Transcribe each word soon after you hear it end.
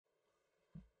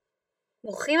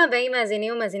ברוכים הבאים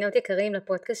מאזינים ומאזינות יקרים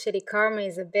לפודקאסט שלי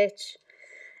Karma is a bitch.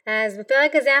 אז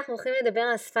בפרק הזה אנחנו הולכים לדבר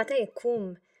על שפת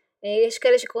היקום. יש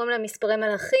כאלה שקוראים לה מספרי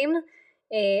מלאכים,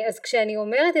 אז כשאני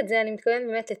אומרת את זה אני מתכוונת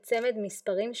באמת לצמד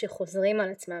מספרים שחוזרים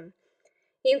על עצמם.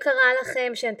 אם קרה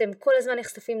לכם שאתם כל הזמן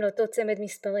נחשפים לאותו צמד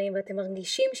מספרים ואתם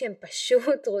מרגישים שהם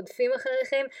פשוט רודפים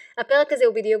אחריכם, הפרק הזה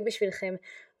הוא בדיוק בשבילכם.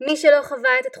 מי שלא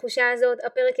חווה את התחושה הזאת,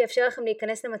 הפרק יאפשר לכם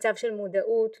להיכנס למצב של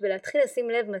מודעות ולהתחיל לשים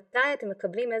לב מתי אתם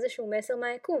מקבלים איזשהו מסר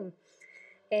מהיקום.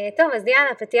 טוב, אז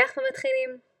יאללה, פתיח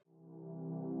ומתחילים.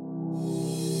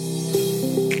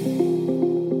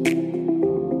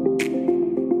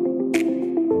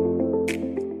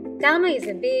 Karma is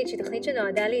a bitch היא תוכנית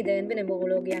שנועדה להידיין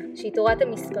בנומרולוגיה, שהיא תורת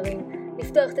המספרים,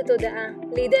 לפתוח את התודעה,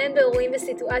 להידיין באירועים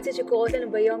וסיטואציות שקורות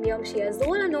לנו ביום יום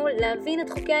שיעזרו לנו להבין את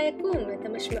חוקי היקום, את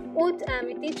המשמעות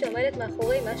האמיתית שעומדת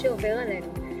מאחורי מה שעובר עלינו,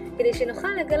 כדי שנוכל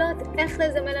לגלות איך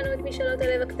לזמן לנו את משאלות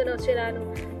הלב הקטנות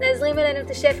שלנו, להזרים אלינו את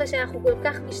השפע שאנחנו כל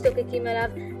כך משתוקקים אליו,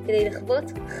 כדי לחוות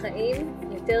חיים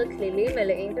יותר כלילים,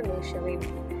 מלאים ומאושרים.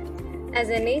 אז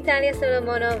אני טליה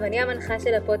סולומונוב ואני המנחה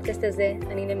של הפודקאסט הזה.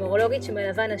 אני נומרולוגית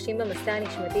שמלווה נשים במסע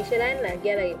הנשמתי שלהן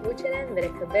להגיע לייעוד שלהן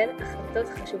ולקבל החלטות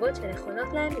חשובות שנכונות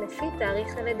להן לפי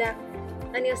תאריך הלידה.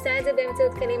 אני עושה את זה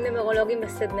באמצעות כלים נומרולוגיים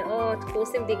בסדנאות,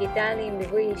 קורסים דיגיטליים,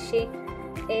 ליווי אישי.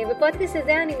 בפודקאסט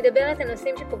הזה אני מדברת על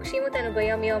נושאים שפוגשים אותנו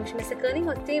ביום יום, שמסקרנים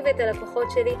אותי ואת הלקוחות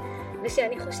שלי,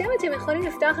 ושאני חושבת שהם יכולים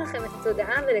לפתוח לכם את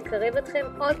התודעה ולקרב אתכם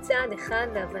עוד צעד אחד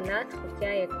להבנת חוקי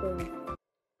היקום.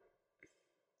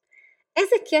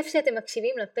 איזה כיף שאתם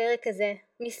מקשיבים לפרק הזה.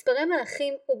 מספרי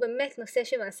מלאכים הוא באמת נושא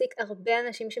שמעסיק הרבה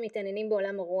אנשים שמתעניינים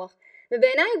בעולם הרוח,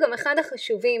 ובעיניי הוא גם אחד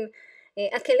החשובים.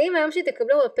 הכלים היום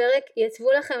שתקבלו בפרק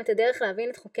יצבו לכם את הדרך להבין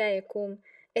את חוקי היקום,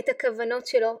 את הכוונות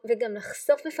שלו, וגם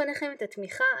לחשוף בפניכם את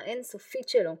התמיכה האינסופית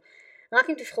שלו, רק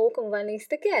אם תבחרו כמובן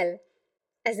להסתכל.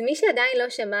 אז מי שעדיין לא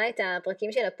שמע את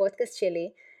הפרקים של הפודקאסט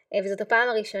שלי, וזאת הפעם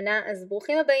הראשונה, אז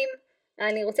ברוכים הבאים.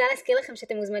 אני רוצה להזכיר לכם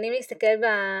שאתם מוזמנים להסתכל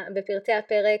בפרטי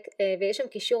הפרק, ויש שם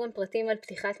קישור עם פרטים על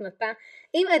פתיחת מפה.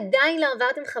 אם עדיין לא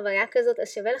עברתם חוויה כזאת,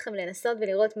 אז שווה לכם לנסות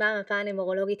ולראות מה המפה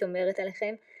הנומרולוגית אומרת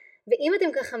עליכם. ואם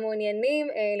אתם ככה מעוניינים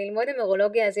ללמוד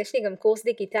נומרולוגיה, אז יש לי גם קורס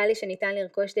דיגיטלי שניתן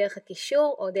לרכוש דרך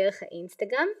הקישור או דרך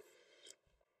האינסטגרם.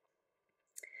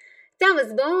 טוב,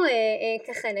 אז בואו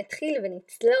ככה נתחיל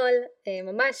ונצלול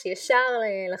ממש ישר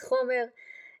לחומר.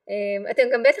 אתם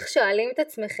גם בטח שואלים את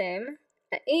עצמכם,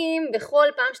 האם בכל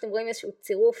פעם שאתם רואים איזשהו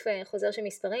צירוף חוזר של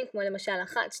מספרים, כמו למשל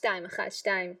 1, 2, 1,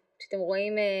 2, כשאתם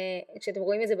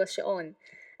רואים את זה בשעון,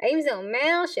 האם זה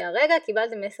אומר שהרגע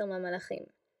קיבלתם מסר מהמלאכים?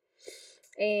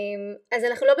 אז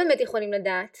אנחנו לא באמת יכולים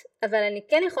לדעת, אבל אני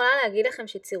כן יכולה להגיד לכם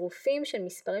שצירופים של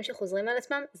מספרים שחוזרים על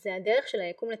עצמם, זה הדרך של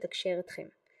היקום לתקשר אתכם.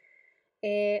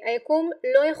 היקום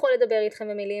לא יכול לדבר איתכם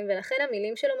במילים, ולכן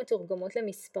המילים שלו מתורגמות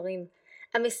למספרים.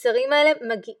 המסרים האלה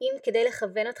מגיעים כדי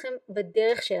לכוון אתכם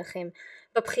בדרך שלכם,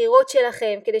 בבחירות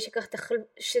שלכם, כדי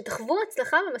שתחוו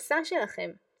הצלחה במסע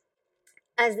שלכם.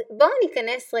 אז בואו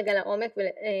ניכנס רגע לעומק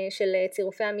של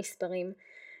צירופי המספרים.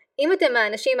 אם אתם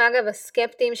האנשים אגב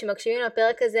הסקפטיים שמקשיבים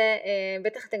לפרק הזה,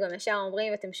 בטח אתם גם ישר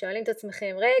אומרים, אתם שואלים את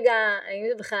עצמכם, רגע, האם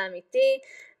זה בכלל אמיתי?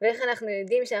 ואיך אנחנו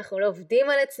יודעים שאנחנו לא עובדים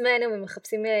על עצמנו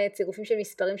ומחפשים צירופים של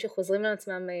מספרים שחוזרים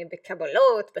לעצמם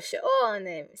בקבלות, בשעון,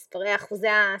 מספרי אחוזי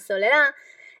הסוללה.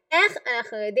 איך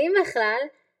אנחנו יודעים בכלל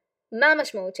מה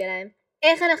המשמעות שלהם?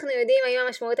 איך אנחנו יודעים האם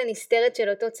המשמעות הנסתרת של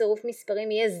אותו צירוף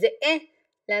מספרים יהיה זהה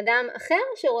לאדם אחר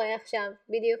שרואה עכשיו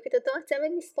בדיוק את אותו צמד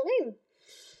מספרים?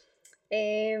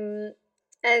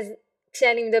 אז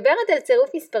כשאני מדברת על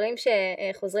צירוף מספרים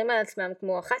שחוזרים על עצמם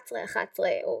כמו 11, 11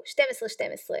 או 12,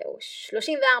 12 או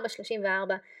 34,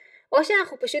 34, או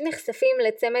שאנחנו פשוט נחשפים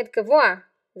לצמד קבוע,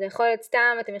 זה יכול להיות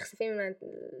סתם אתם נחשפים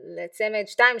לצמד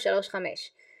 2, 3,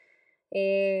 5.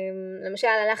 למשל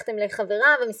הלכתם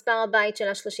לחברה ומספר הבית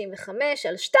שלה 35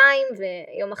 על 2,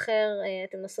 ויום אחר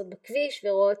אתם נוסעות בכביש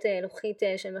ורואות לוחית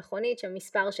של מכונית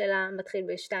שהמספר שלה מתחיל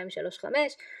ב-2, 3,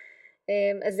 5.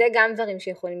 אז זה גם דברים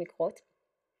שיכולים לקרות.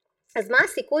 אז מה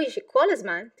הסיכוי שכל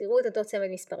הזמן תראו את אותו צמד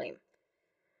מספרים?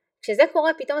 כשזה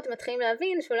קורה פתאום אתם מתחילים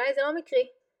להבין שאולי זה לא מקרי.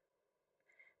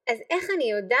 אז איך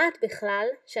אני יודעת בכלל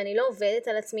שאני לא עובדת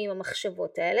על עצמי עם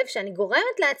המחשבות האלה, ושאני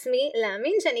גורמת לעצמי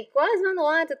להאמין שאני כל הזמן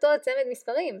רואה את אותו צמד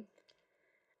מספרים?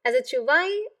 אז התשובה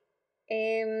היא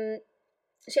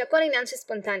שהכל עניין של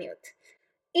ספונטניות.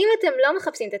 אם אתם לא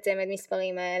מחפשים את הצמד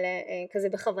מספרים האלה כזה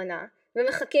בכוונה,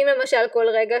 ומחכים למשל כל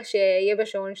רגע שיהיה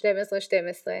בשעון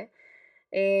 12,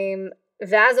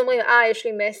 ואז אומרים, יש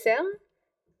לי מסר,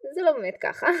 זה לא באמת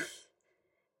ככה.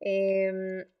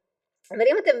 אבל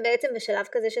אם אתם בעצם בשלב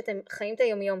כזה שאתם חיים את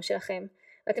היומיום שלכם,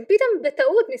 ואתם פתאום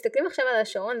בטעות מסתכלים עכשיו על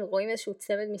השעון ורואים איזשהו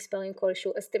צמד מספרים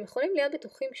כלשהו, אז אתם יכולים להיות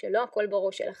בטוחים שלא הכל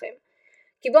בראש שלכם.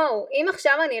 כי בואו, אם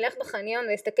עכשיו אני אלך בחניון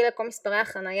ואסתכל על כל מספרי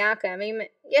החנייה הקיימים,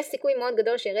 יש סיכוי מאוד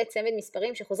גדול שיראה צמד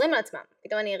מספרים שחוזרים על עצמם.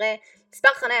 פתאום אני אראה מספר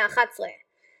חנייה 11.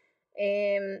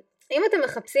 אם אתם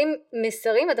מחפשים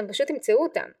מסרים, אתם פשוט תמצאו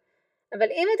אותם.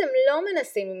 אבל אם אתם לא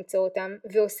מנסים למצוא אותם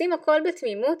ועושים הכל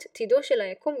בתמימות, תדעו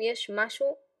שליקום יש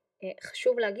משהו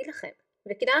חשוב להגיד לכם.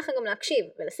 וכדאי לכם גם להקשיב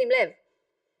ולשים לב.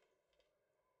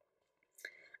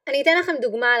 אני אתן לכם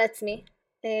דוגמה על עצמי.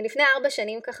 לפני 4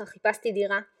 שנים ככה חיפשתי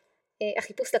דירה.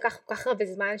 החיפוש לקח כל כך הרבה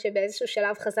זמן שבאיזשהו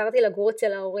שלב חזרתי לגור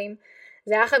אצל ההורים.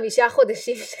 זה היה 5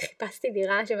 חודשים שחיפשתי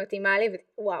דירה שמתאימה לי,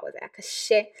 ווואו, זה היה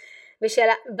קשה.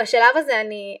 בשלב הזה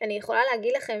אני יכולה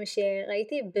להגיד לכם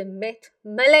שראיתי באמת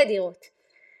מלא דירות.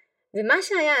 ומה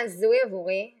שהיה הזוי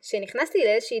עבורי, שנכנסתי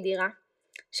לאיזושהי דירה,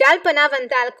 שעל פניו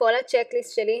ענתה על כל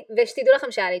הצ'קליסט שלי, ושתדעו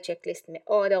לכם שהיה לי צ'קליסט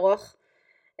מאוד ארוך,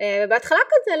 ובהתחלה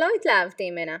כזה לא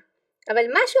התלהבתי ממנה. אבל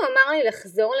משהו אמר לי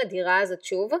לחזור לדירה הזאת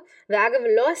שוב, ואגב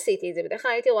לא עשיתי את זה, בדרך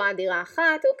כלל הייתי רואה דירה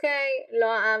אחת, אוקיי, לא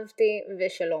אהבתי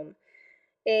ושלום.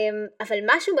 אבל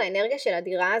משהו באנרגיה של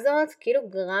הדירה הזאת כאילו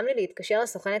גרם לי להתקשר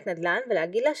לסוכנת נדל"ן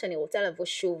ולהגיד לה שאני רוצה לבוא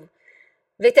שוב.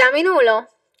 ותאמינו או לא,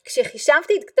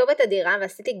 כשחישבתי את כתובת הדירה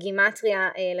ועשיתי גימטריה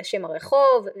לשם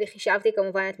הרחוב, וחישבתי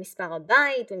כמובן את מספר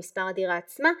הבית ומספר הדירה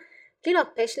עצמה, כאילו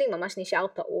הפה שלי ממש נשאר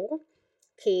פעור,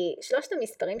 כי 3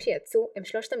 המספרים שיצאו הם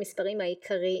 3 המספרים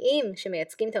העיקריים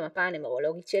שמייצגים את המפה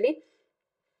הנומרולוגית שלי.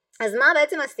 אז מה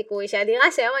בעצם הסיכוי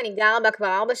שהדירה שהיום אני גרה בה כבר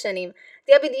 4 שנים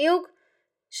תהיה בדיוק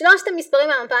 3 המספרים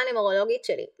מהמפה הנומרולוגית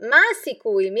שלי? מה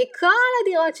הסיכוי מכל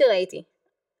הדירות שראיתי?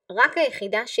 רק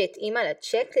היחידה שהתאימה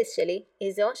לצ'קליסט שלי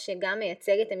היא זו שגם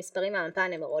מייצגת את המספרים מהמפה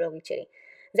הנומרולוגית שלי.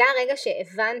 זה הרגע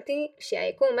שהבנתי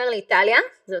שהיקום אומר לי, טליה,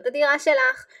 זאת הדירה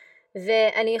שלך,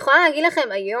 ואני יכולה להגיד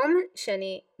לכם היום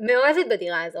שאני מאוהבת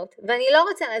בדירה הזאת, ואני לא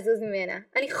רוצה לזוז ממנה.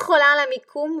 אני חולה על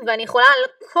המיקום, ואני חולה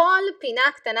על כל פינה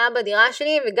קטנה בדירה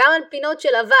שלי, וגם על פינות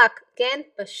של אבק, כן?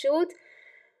 פשוט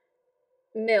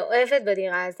מאוהבת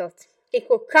בדירה הזאת. היא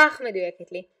כל כך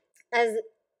מדויקת לי. אז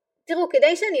תראו,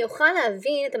 כדי שאני אוכל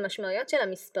להבין את המשמעויות של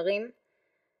המספרים,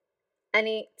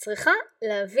 אני צריכה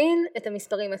להבין את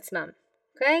המספרים עצמם,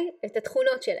 אוקיי? את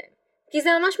התכונות שלהם. כי זה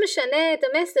ממש משנה את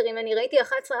המסר אם אני ראיתי 11-11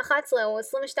 או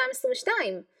 22-22.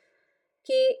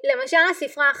 כי למשל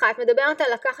הספרה 1 מדברת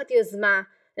על לקחת יוזמה,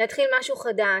 להתחיל משהו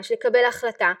חדש, לקבל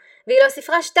החלטה, ואילו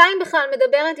הספרה 2 בכלל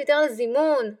מדברת יותר על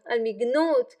זימון, על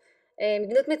מגנות,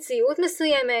 מגנות מציאות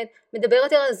מסוימת,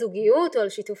 מדברת יותר על זוגיות או על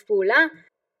שיתוף פעולה.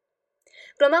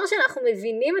 כלומר שאנחנו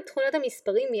מבינים את תכונות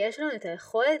המספרים, יש לנו את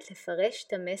היכולת לפרש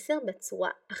את המסר בצורה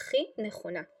הכי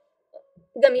נכונה.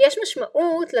 גם יש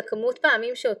משמעות לכמות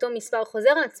פעמים שאותו מספר חוזר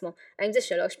על עצמו. האם זה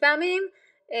 3 פעמים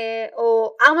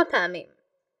או 4 פעמים?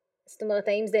 זאת אומרת,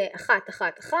 האם זה 1,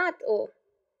 1, 1 או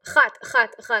 1, 1,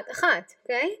 1, 1,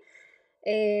 אוקיי?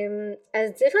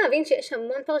 אז צריך להבין שיש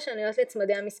המון פרשנויות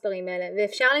לצמדי המספרים האלה,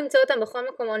 ואפשר למצוא אותם בכל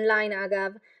מקום אונליין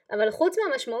אגב, אבל חוץ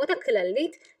מהמשמעות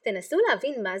הכללית, תנסו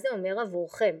להבין מה זה אומר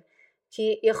עבורכם.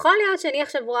 כי יכול להיות שאני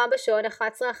עכשיו רואה בשעון 11-11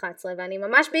 ואני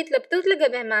ממש בהתלבטות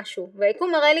לגבי משהו,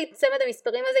 והיקום מראה לי את צמד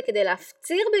המספרים הזה כדי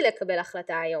להפציר בי לקבל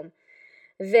החלטה היום.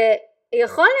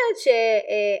 ויכול להיות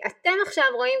שאתם עכשיו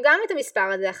רואים גם את המספר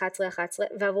הזה 11-11,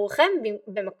 ועבורכם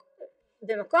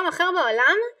במקום אחר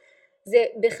בעולם, זה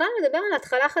בכלל מדבר על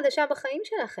התחלה חדשה בחיים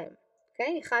שלכם.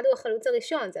 אוקיי? אחד הוא החלוץ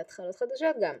הראשון, זה התחלות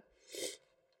חדשות גם.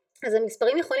 אז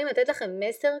המספרים יכולים לתת לכם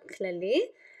מסר כללי,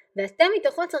 ואתם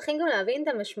מתוכו צריכים גם להבין את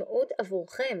המשמעות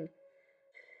עבורכם.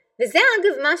 וזה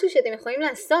אגב משהו שאתם יכולים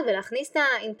לעשות ולהכניס את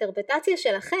האינטרפטציה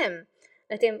שלכם.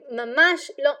 אתם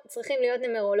ממש לא צריכים להיות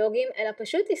נומרולוגים, אלא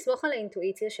פשוט לסמוך על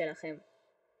האינטואיציה שלכם.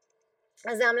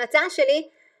 אז ההמלצה שלי,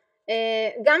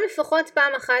 גם לפחות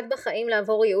פעם אחת בחיים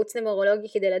לעבור ייעוץ נומרולוגי,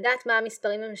 כדי לדעת מה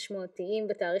המספרים המשמעותיים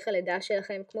בתאריך הלידה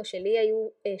שלכם, כמו שלי היו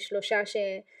 3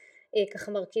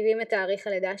 שככה מרכיבים את תאריך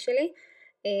הלידה שלי.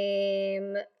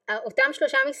 אותם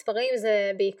 3 מספרים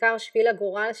זה בעיקר שביל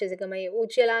הגורל, שזה גם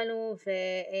הייעוד שלנו,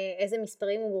 ואיזה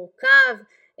מספרים הוא מורכב,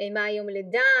 מה היום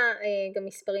לידה, גם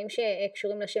מספרים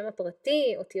שקשורים לשם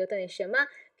הפרטי, אותיות הנשמה,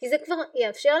 כי זה כבר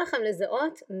יאפשר לכם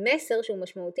לזהות מסר שהוא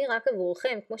משמעותי רק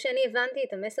עבורכם, כמו שאני הבנתי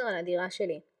את המסר על הדירה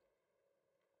שלי.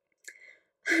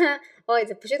 אוי,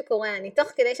 זה פשוט קורה, אני תוך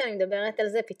כדי שאני מדברת על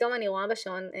זה, פתאום אני רואה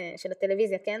בשעון של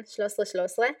הטלוויזיה, כן?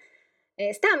 13.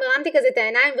 סתם, הרמתי כזה את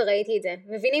העיניים וראיתי את זה.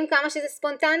 מבינים כמה שזה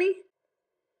ספונטני?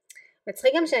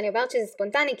 מצחיק גם שאני אומרת שזה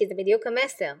ספונטני, כי זה בדיוק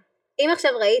המסר. אם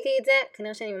עכשיו ראיתי את זה,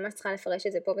 כנראה שאני ממש צריכה לפרש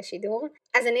את זה פה בשידור.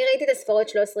 אז אני ראיתי את הספרות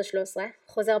 13-13,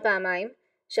 חוזר פעמיים.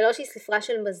 3 היא ספרה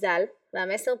של מזל,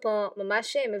 והמסר פה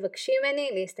ממש מבקשים ממני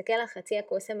להסתכל על חצי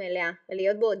הכוס המלאה,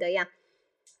 ולהיות בהודעה.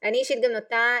 אני אישית גם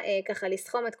נוטה ככה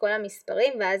לסכום את כל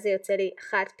המספרים, ואז זה יוצא לי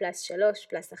 1 + 3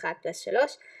 + 1 +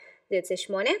 3, זה יוצא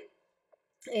 8.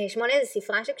 8 זה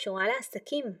ספרה שקשורה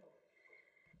לעסקים.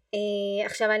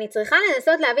 עכשיו אני צריכה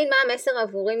לנסות להבין מה המסר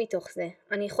עבורי מתוך זה.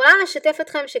 אני יכולה לשתף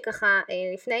אתכם שככה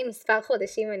לפני מספר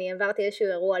חודשים אני עברתי איזשהו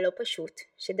אירוע לא פשוט,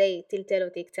 שדי טלטל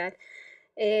אותי קצת,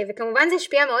 וכמובן זה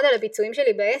השפיע מאוד על הביצועים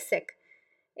שלי בעסק,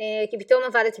 כי פתאום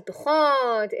עבדתי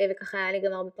פחות, וככה היה לי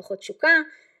גם הרבה פחות תשוקה,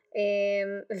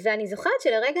 ואני זוכרת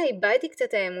שלרגע איבדתי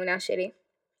קצת האמונה שלי.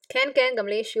 כן, גם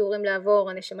לי יש שיעורים לעבור,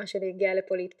 הנשמה שלי הגיעה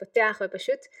לפה להתפתח,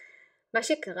 ופשוט מה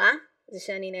שקרה זה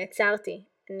שאני נעצרתי.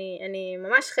 אני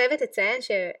ממש חייבת לציין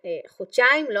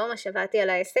שחודשיים לא ממש עבדתי על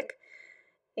העסק,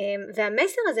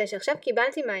 והמסר הזה שעכשיו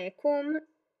קיבלתי מהיקום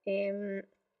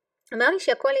אמר לי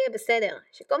שהכל יהיה בסדר,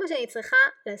 שכל מה שאני צריכה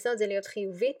לעשות זה להיות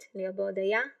חיובית, להיות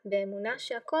בהודיה, באמונה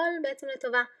שהכל בעצם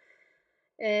לטובה.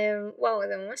 וואו,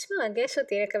 זה ממש מרגש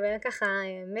אותי לקבל ככה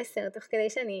מסר תוך כדי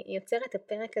שאני יוצרת את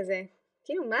הפרק הזה.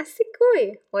 כאילו, מה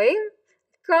הסיכוי? רואים?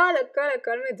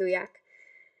 הכל מדויק.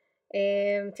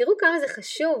 תראו כמה זה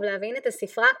חשוב להבין את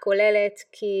הספרה הכוללת,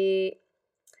 כי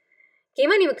אם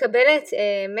אני מקבלת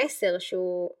מסר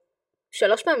שהוא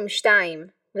 3 פעמים 2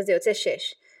 וזה יוצא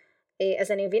 6,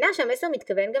 אז אני מבינה שהמסר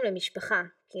מתכוון גם למשפחה,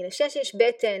 כי ל6 יש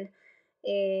בטן,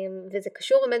 וזה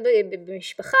קשור באמת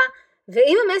במשפחה,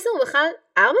 ואם המסר הוא בכלל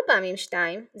 4 פעמים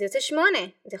 2, זה יוצא 8.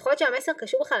 זה יכול להיות שהמסר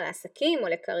קשור בכלל לעסקים, או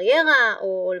לקריירה,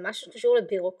 או למשהו שקשור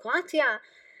לבירוקרטיה,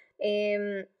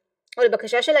 או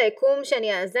לבקשה של היקום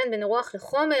שאני אאזן בין רוח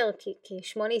לחומר, כי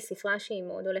 8 היא ספרה שהיא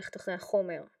מאוד הולכת אחרי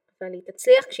החומר, אבל היא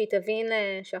תצליח כשהיא תבין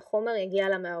שהחומר יגיע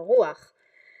לה מהרוח.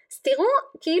 אז תראו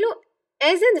כאילו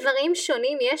איזה דברים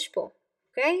שונים יש פה,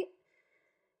 אוקיי?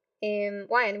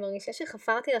 וואי, אני מרגישה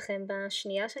שחפרתי לכם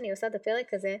בשנייה שאני עושה את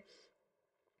הפרק הזה,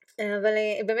 אבל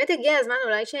באמת הגיע הזמן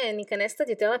אולי שניכנס קצת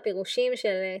יותר לפירושים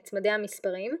של צמדי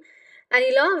המספרים.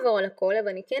 אני לא אעבור על הכל, אבל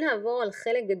אני כן אעבור על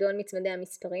חלק גדול מצמדי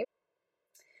המספרים.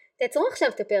 תעצרו עכשיו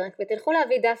את הפרק ותלכו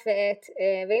להביא דף ועט,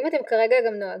 ואם אתם כרגע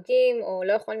גם נוהגים או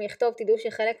לא יכולים לכתוב, תדעו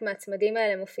שחלק מהצמדים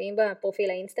האלה מופיעים בפרופיל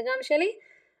האינסטגרם שלי,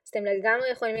 אז אתם לגמרי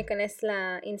יכולים להיכנס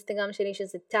לאינסטגרם שלי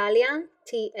שזה טליה,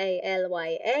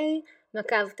 T-A-L-Y-A,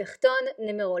 מקו תחתון,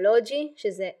 נומרולוגי,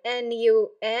 שזה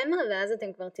N-U-M, ואז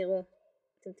אתם כבר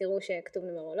תראו שכתוב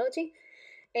נומרולוגי.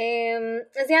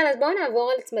 אז יאללה, אז בואו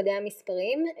נעבור על צמדי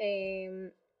המספרים.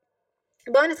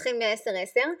 בואו נתחיל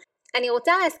מ-10-10. אני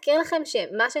רוצה להזכיר לכם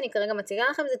שמה שאני כרגע מציגה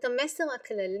לכם זה את המסר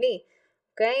הכללי,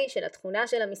 אוקיי? של התכונה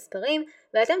של המספרים,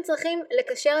 ואתם צריכים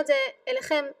לקשר את זה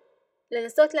אליכם,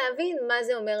 לנסות להבין מה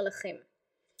זה אומר לכם.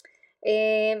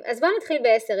 אז בואו נתחיל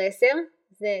ב-10-10.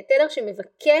 זה תדר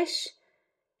שמבקש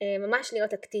ממש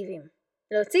להיות אקטיביים,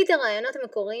 להוציא את הרעיונות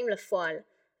המקוריים לפועל,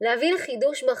 להביא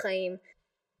לחידוש בחיים.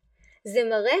 זה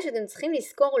מראה שאתם צריכים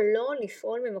לזכור לא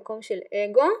לפעול ממקום של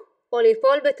אגו, או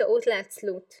ליפול בטעות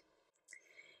לעצלות.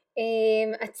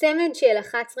 הצמד של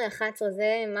 11-11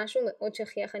 זה משהו מאוד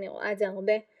שכיח, אני רואה את זה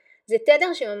הרבה. זה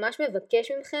תדר שממש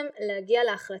מבקש מכם להגיע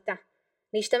להחלטה,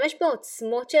 להשתמש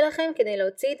בעוצמות שלכם כדי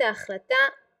להוציא את ההחלטה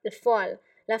לפועל,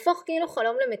 להפוך כאילו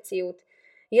חלום למציאות.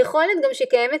 יכול להיות גם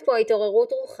שקיימת פה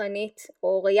התעוררות רוחנית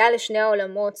או ראייה לשני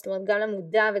העולמות, זאת אומרת גם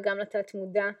למודע וגם לתת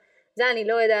מודע. זה אני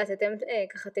לא יודעת, אתם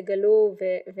ככה תגלו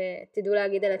ותדעו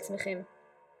להגיד על עצמכם.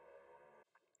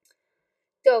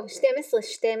 טוב,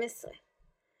 12-12.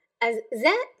 אז זה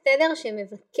תדר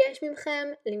שמבקש מכם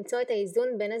למצוא את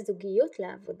האיזון בין הזוגיות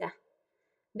לעבודה.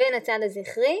 בין הצד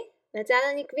הזכרי לצד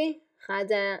הנקבי. 1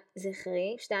 זה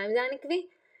הזכרי, 2 זה הנקבי.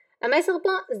 המסר פה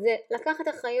זה לקחת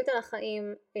אחריות על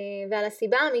החיים ועל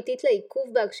הסיבה האמיתית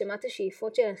לעיכוב בהגשמת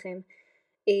השאיפות שלכם.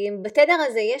 בתדר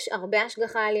הזה יש הרבה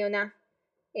השגחה עליונה,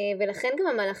 ולכן גם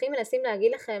המלאכים מנסים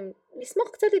להגיד לכם לסמוך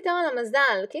קצת יותר על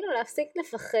המזל, כאילו להפסיק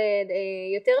לפחד,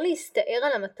 יותר להסתער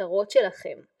על המטרות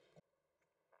שלכם.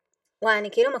 וואי,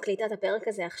 אני כאילו מקליטה את הפרק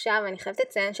הזה עכשיו, אני חייבת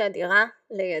לציין שהדירה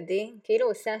לידי כאילו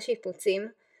עושה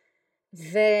שיפוצים,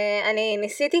 ואני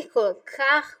ניסיתי כל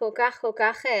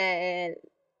כך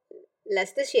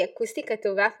לעשות איזושהי אקוסטיקה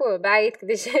טובה פה בבית,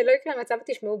 כדי שלא יקרה מצב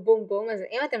ותשמעו בום בום. אז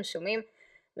אם אתם שומעים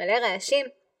מלא רעשים,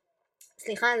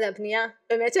 סליחה, זה הבנייה,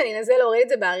 באמת שאני אנסה להוריד את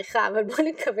זה בעריכה, אבל בואו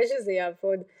נקווה שזה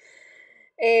יעבוד.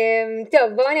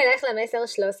 טוב, בואו נלך למסר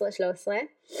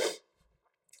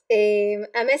 13-13.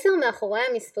 המסר מאחורי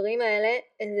המספרים האלה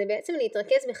זה בעצם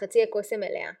להתרכז בחצי הכוס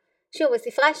המלאה. שוב,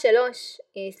 בספרה 3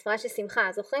 היא ספרה של שמחה,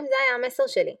 זוכרים? זה היה המסר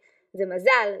שלי. זה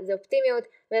מזל, זה אופטימיות,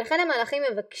 ולכן המלאכים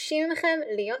מבקשים מכם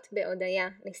להיות בהודיה,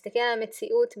 להסתכל על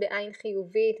המציאות בעין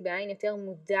חיובית, בעין יותר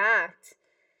מודעת.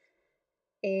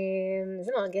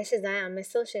 זה מרגיש שזה היה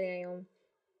המסר שלי היום.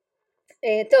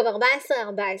 טוב,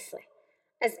 14-14.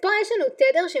 אז פה יש לנו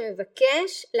תדר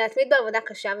שמבקש להתמיד בעבודה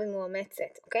קשה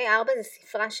ומאומצת. אוקיי? 4 זה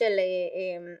ספרה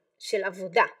של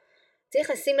עבודה. צריך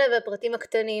לשים לב לפרטים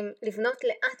הקטנים, לבנות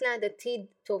לאט לאט עתיד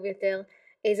טוב יותר,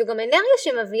 זו גם אנרגיה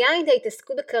שמביאה את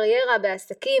ההתעסקות בקריירה,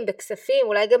 בעסקים, בכספים,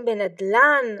 אולי גם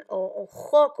בנדלן או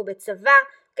חוק או בצבא,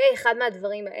 אוקיי? אחד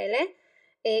מהדברים האלה.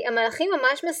 המלאכים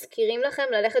ממש מזכירים לכם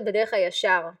ללכת בדרך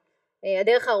הישר,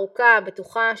 הדרך הארוכה,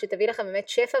 בטוחה, שתביא לכם באמת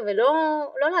שפע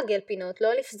ולא לעגל פינות,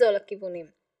 לא לפזול לכיוונים.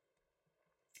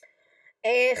 15-15.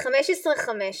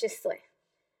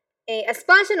 אז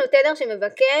פה יש לנו תדר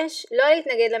שמבקש לא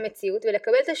להתנגד למציאות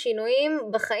ולקבל את השינויים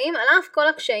בחיים על אף כל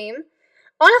הקשיים,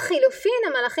 או לחילופין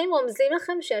המלאכים רומזים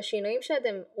לכם שהשינויים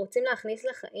שאתם רוצים להכניס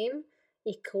לחיים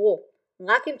יקרו,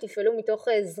 רק אם תפעלו מתוך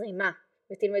זרימה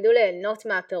ותלמדו ליהנות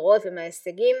מהפירות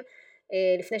ומההישגים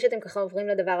לפני שאתם ככה עוברים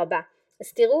לדבר הבא.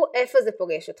 אז תראו איפה זה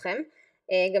פוגש אתכם.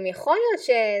 גם יכול להיות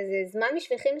שזה זמן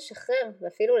בשבילכם לשחרר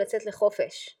ואפילו לצאת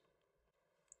לחופש.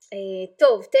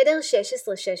 טוב, תדר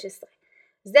 16-16.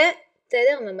 זה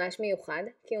תדר ממש מיוחד,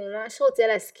 כי הוא ממש רוצה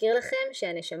להזכיר לכם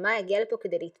שהנשמה הגיעה לפה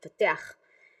כדי להתפתח.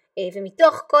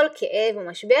 ומתוך כל כאב או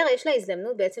משבר יש לה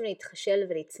הזדמנות בעצם להתחשל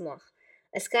ולצמוח.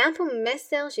 אז קיים פה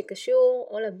מסר שקשור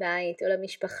או לבית או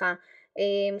למשפחה.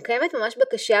 קיימת ממש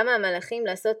בקשה מהמלאכים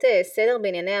לעשות סדר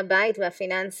בענייני הבית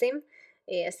והפיננסים,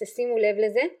 אז תשימו לב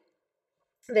לזה.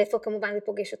 ואיפה כמובן זה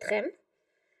פוגש אתכם.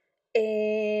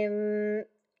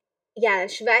 יאללה,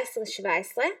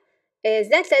 17-17.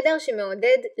 זה תדר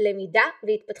שמעודד למידה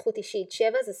והתפתחות אישית.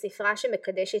 7 זה ספרה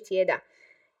שמקדשת ידע.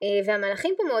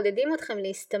 והמלאכים פה מעודדים אתכם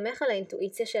להסתמך על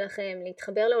האינטואיציה שלכם,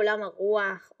 להתחבר לעולם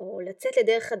הרוח, או לצאת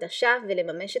לדרך חדשה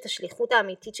ולממש את השליחות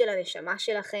האמיתית של הנשמה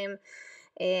שלכם.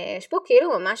 יש פה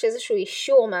כאילו ממש איזשהו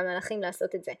אישור מהמלאכים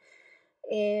לעשות את זה.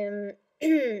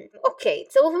 אוקיי,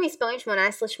 צירוף המספרים 18-18.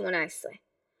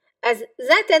 אז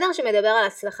זה התדר שמדבר על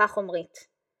הצלחה חומרית.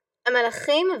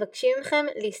 המלאכים מבקשים מכם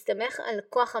להסתמך על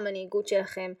כוח המנהיגות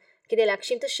שלכם, כדי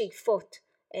להגשים את השאיפות,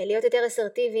 להיות יותר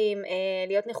אסרטיביים,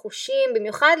 להיות נחושים,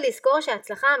 במיוחד לזכור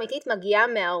שההצלחה האמיתית מגיעה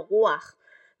מהרוח,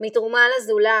 מתרומה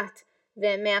לזולת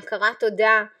ומהכרת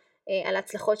תודה על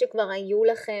הצלחות שכבר היו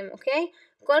לכם, אוקיי?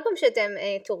 כל פעם שאתם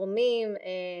תורמים,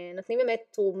 נותנים באמת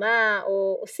תרומה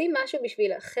או עושים משהו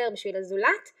בשביל אחר, בשביל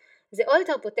הזולת, זה עוד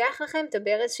יותר פותח לכם את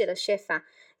הברז של השפע.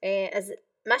 אז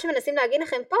מה שמנסים להגיד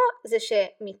לכם פה זה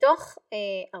שמתוך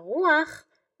הרוח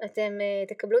אתם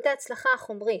תקבלו את ההצלחה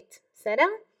החומרית, בסדר?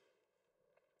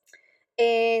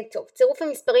 טוב, צירוף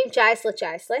המספרים 19-19.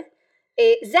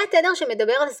 זה התדר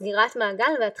שמדבר על סגירת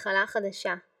מעגל והתחלה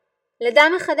חדשה. לידה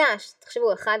מחדש,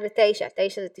 תחשבו 1 ו-9,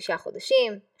 9 זה 9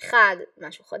 חודשים, 1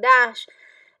 משהו חדש.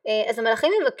 אז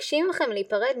המלאכים מבקשים לכם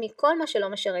להיפרד מכל מה שלא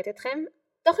משרת אתכם,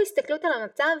 תוך הסתכלות על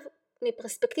המצב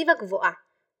מפרספקטיבה גבוהה.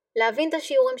 להבין את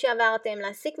השיעורים שעברתם,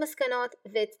 להסיק מסקנות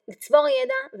ולצבור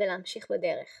ידע ולהמשיך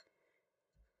בדרך.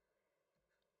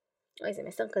 אוי, זה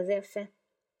מסר כזה יפה.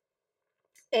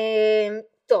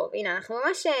 טוב, הנה, אנחנו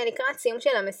ממש לקראת סיום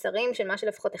של המסרים, של מה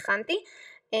שלפחות הכנתי.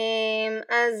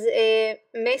 אז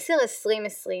מסר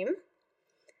 2020.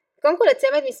 קודם כל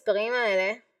הצמד מספרים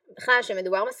האלה, בכלל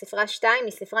שמדובר בספרה 2,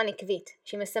 היא ספרה נקבית,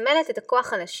 שהיא מסמלת את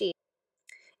הכוח הנשי,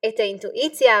 את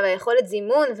האינטואיציה והיכולת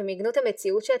זימון ומגנות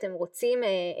המציאות שאתם רוצים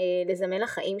לזמן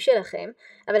לחיים שלכם.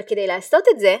 אבל כדי לעשות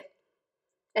את זה,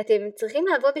 אתם צריכים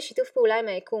לעבוד בשיתוף פעולה עם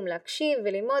היקום, להקשיב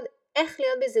וללמוד איך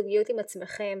להיות בזוגיות עם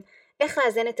עצמכם, איך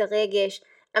לאזן את הרגש.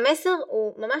 המסר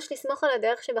הוא ממש לסמוך על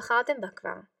הדרך שבחרתם בה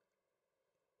כבר.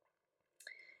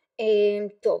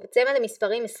 טוב, צמד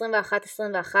המספרים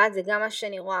 21-21 זה גם מה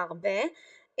שאני רואה הרבה.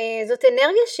 זאת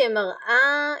אנרגיה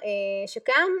שמראה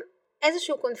שקיים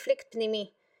איזשהו קונפליקט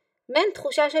פנימי, בין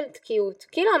תחושה של תקיעות.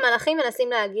 כאילו המלאכים מנסים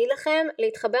להגיד לכם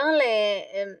להתחבר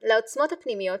לעוצמות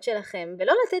הפנימיות שלכם,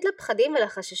 ולא לתת לפחדים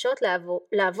ולחששות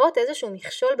להוות איזשהו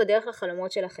מכשול בדרך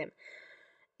לחלומות שלכם.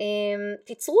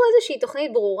 תיצרו איזושהי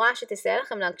תוכנית ברורה שתסייע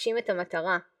לכם להגשים את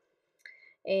המטרה.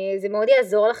 זה מאוד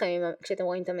יעזור לכם כשאתם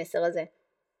רואים את המסר הזה.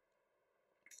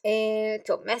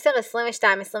 טוב, מסר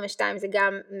 22-22 זה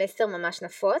גם מסר ממש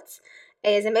נפוץ.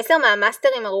 זה מסר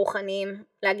מהמאסטרים הרוחניים,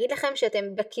 להגיד לכם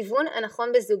שאתם בכיוון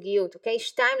הנכון בזוגיות, אוקיי?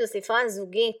 2 זו ספרה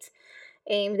זוגית,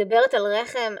 מדברת על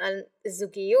רחם, על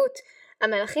זוגיות.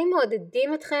 המלאכים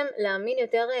מעודדים אתכם להאמין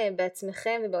יותר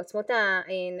בעצמכם ובעוצמות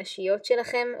הנשיות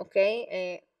שלכם, אוקיי?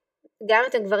 גם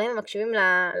אתם גברים מקשיבים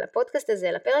לפודקאסט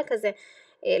הזה, לפרק הזה,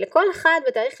 לכל אחד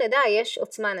בתאריך לידה יש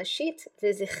עוצמה נשית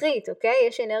וזכרית, אוקיי?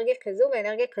 יש אנרגיה כזו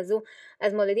ואנרגיה כזו,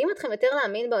 אז מולדים אתכם יותר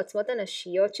להאמין בעוצמות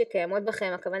הנשיות שקיימות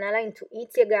בכם, הכוונה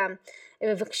לאינטואיציה גם. הם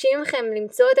מבקשים מכם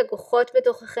למצוא את הכוחות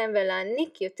בתוככם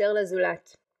ולהעניק יותר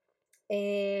לזולת.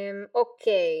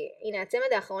 אוקיי, הנה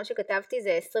הצמד האחרון שכתבתי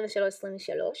זה 23-23,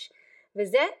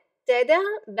 וזה תדר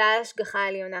בהשגחה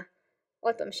העליונה.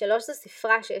 עוד פעם, 3 זו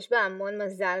ספרה שיש בה המון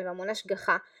מזל והמון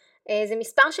השגחה. זה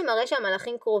מספר שמראה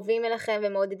שהמלאכים קרובים אליכם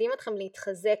ומעודדים אתכם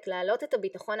להתחזק, להעלות את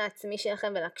הביטחון העצמי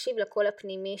שלכם ולהקשיב לקול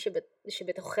הפנימי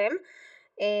שבתוככם,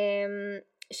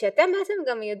 שאתם בעצם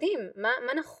גם יודעים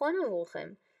מה נכון עבורכם.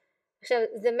 עכשיו,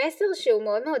 זה מסר שהוא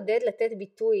מאוד מעודד לתת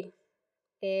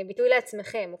ביטוי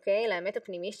לעצמכם, אוקיי? לאמת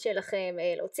הפנימית שלכם,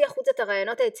 להוציא החוצה את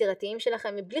הרעיונות היצירתיים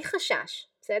שלכם מבלי חשש,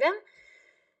 בסדר?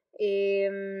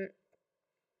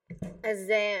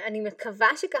 אז אני מקווה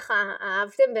שככה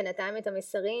אהבתם בינתיים את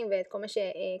המסרים ואת כל מה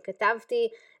שכתבתי,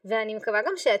 ואני מקווה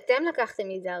גם שאתם לקחתם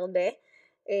מזה הרבה,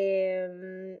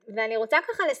 ואני רוצה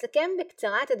ככה לסכם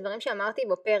בקצרה את הדברים שאמרתי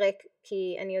בפרק,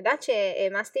 כי אני יודעת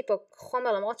שהעמסתי פה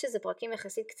חומר למרות שזה פרקים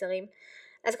יחסית קצרים.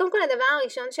 אז קודם כל הדבר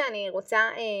הראשון שאני רוצה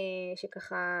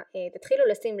שככה תתחילו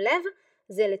לשים לב,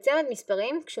 זה לצמד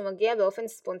מספרים כשהוא מגיע באופן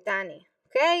ספונטני.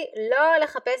 אוקיי? לא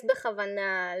לחפש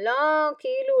בכוונה, לא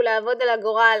כאילו לעבוד על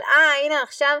הגורל, הנה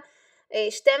עכשיו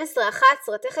 12,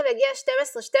 11, תכף יגיע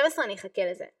 12, 12 אני אחכה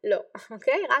לזה. לא,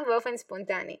 אוקיי? רק באופן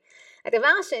ספונטני.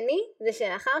 הדבר השני זה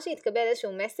שלאחר שיתקבל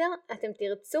איזשהו מסר, אתם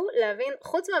תרצו להבין,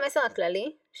 חוץ מהמסר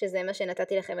הכללי, שזה מה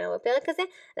שנתתי לכם היום בפרק הזה,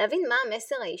 להבין מה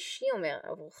המסר האישי אומר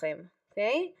עבורכם,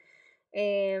 אוקיי?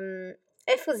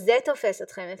 איפה זה תופס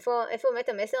אתכם? איפה באמת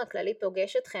המסר הכללי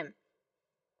פוגש אתכם?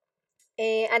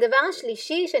 הדבר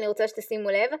השלישי שאני רוצה שתשימו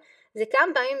לב, זה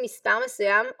כמה פעמים מספר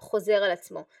מסוים חוזר על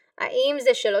עצמו. האם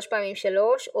זה 3 פעמים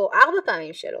 3 או 4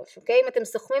 פעמים 3, אוקיי? אם אתם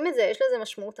סוכמים את זה, יש לזה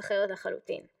משמעות אחרת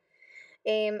לחלוטין.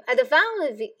 הדבר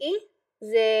הרביעי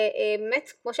זה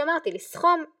באמת, כמו שאמרתי,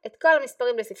 לסכום את כל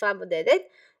המספרים לספרה בודדת,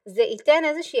 זה ייתן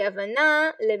איזושהי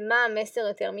הבנה למה המסר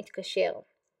יותר מתקשר.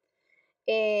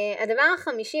 הדבר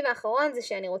החמישי והאחרון זה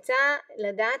שאני רוצה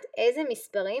לדעת איזה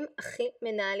מספרים הכי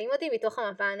מנהלים אותי בתוך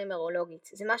המפה הנומרולוגית.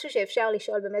 זה משהו שאפשר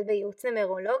לשאול באמת בייעוץ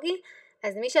נומרולוגי,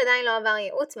 אז מי שעדיין לא עבר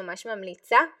ייעוץ ממש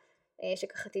ממליצה,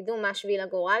 שככה תדעו מה שביל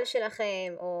הגורל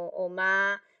שלכם, או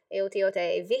מה אותיות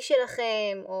ה-V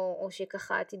שלכם, או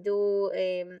שככה תדעו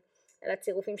על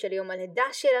הצירופים של יום הלידה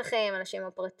שלכם, על השם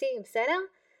הפרטי, בסדר?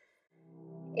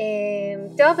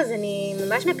 טוב, אז אני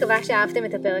ממש מקווה שאהבתם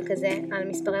את הפרק הזה על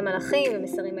מספרי מלאכים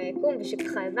ומסרים מהיקום,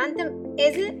 ושככה הבנתם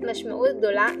איזה משמעות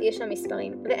גדולה יש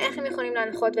למספרים, ואיך הם יכולים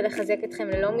להנחות ולחזק אתכם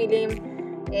ללא מילים,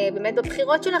 באמת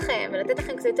בבחירות שלכם, ולתת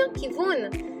לכם קצת יותר כיוון.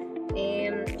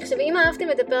 עכשיו, אם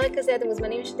אהבתם את הפרק הזה, אתם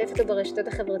מוזמנים לשתף אותו ברשתות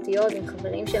החברתיות עם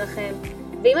חברים שלכם,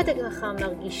 ואם אתם ככה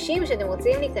מרגישים שאתם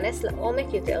רוצים להיכנס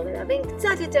לעומק יותר ולהבין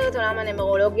קצת יותר את עולם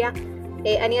הנומרולוגיה,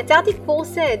 אני יצרתי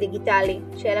קורס דיגיטלי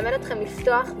שילמד אתכם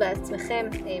לפתוח בעצמכם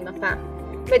מפה.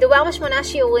 מדובר ב8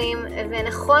 שיעורים,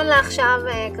 ונכון לעכשיו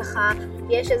ככה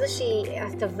יש איזושהי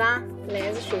הטבה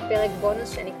לאיזשהו פרק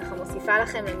בונוס שאני ככה מוסיפה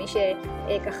לכם למי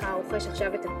שככה רוכש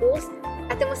עכשיו את הקורס.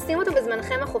 אתם עושים אותו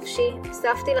בזמנכם החופשי,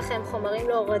 הוספתי לכם חומרים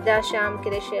להורדה שם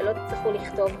כדי שלא תצטרכו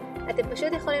לכתוב. אתם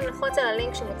פשוט יכולים ללחוץ על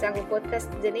הלינק שמוצג בפודקאסט,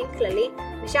 זה לינק כללי,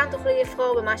 ושם תוכלו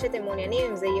לבחור במה שאתם מעוניינים,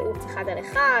 אם זה ייעוץ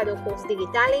 1-על-1 או קורס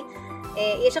דיגיטלי.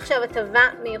 יש עכשיו הטבה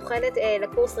מיוחדת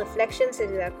לקורס רפלקשן,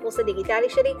 שזה הקורס הדיגיטלי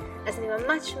שלי, אז אני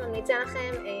ממש ממליצה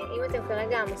לכם, אם אתם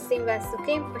כרגע עמוסים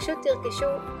ועסוקים, פשוט תרכשו,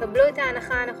 קבלו את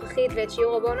ההנחה הנוכחית ואת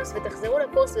שיעור הבונוס ותחזרו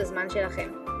לקורס בזמן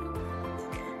שלכם.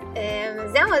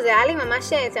 זהו, אז היה לי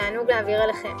ממש תענוג להעביר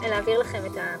לכם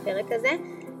את הפרק הזה,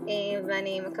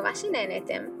 ואני מקווה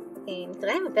שנהנתם.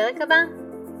 נתראה בפרק הבא.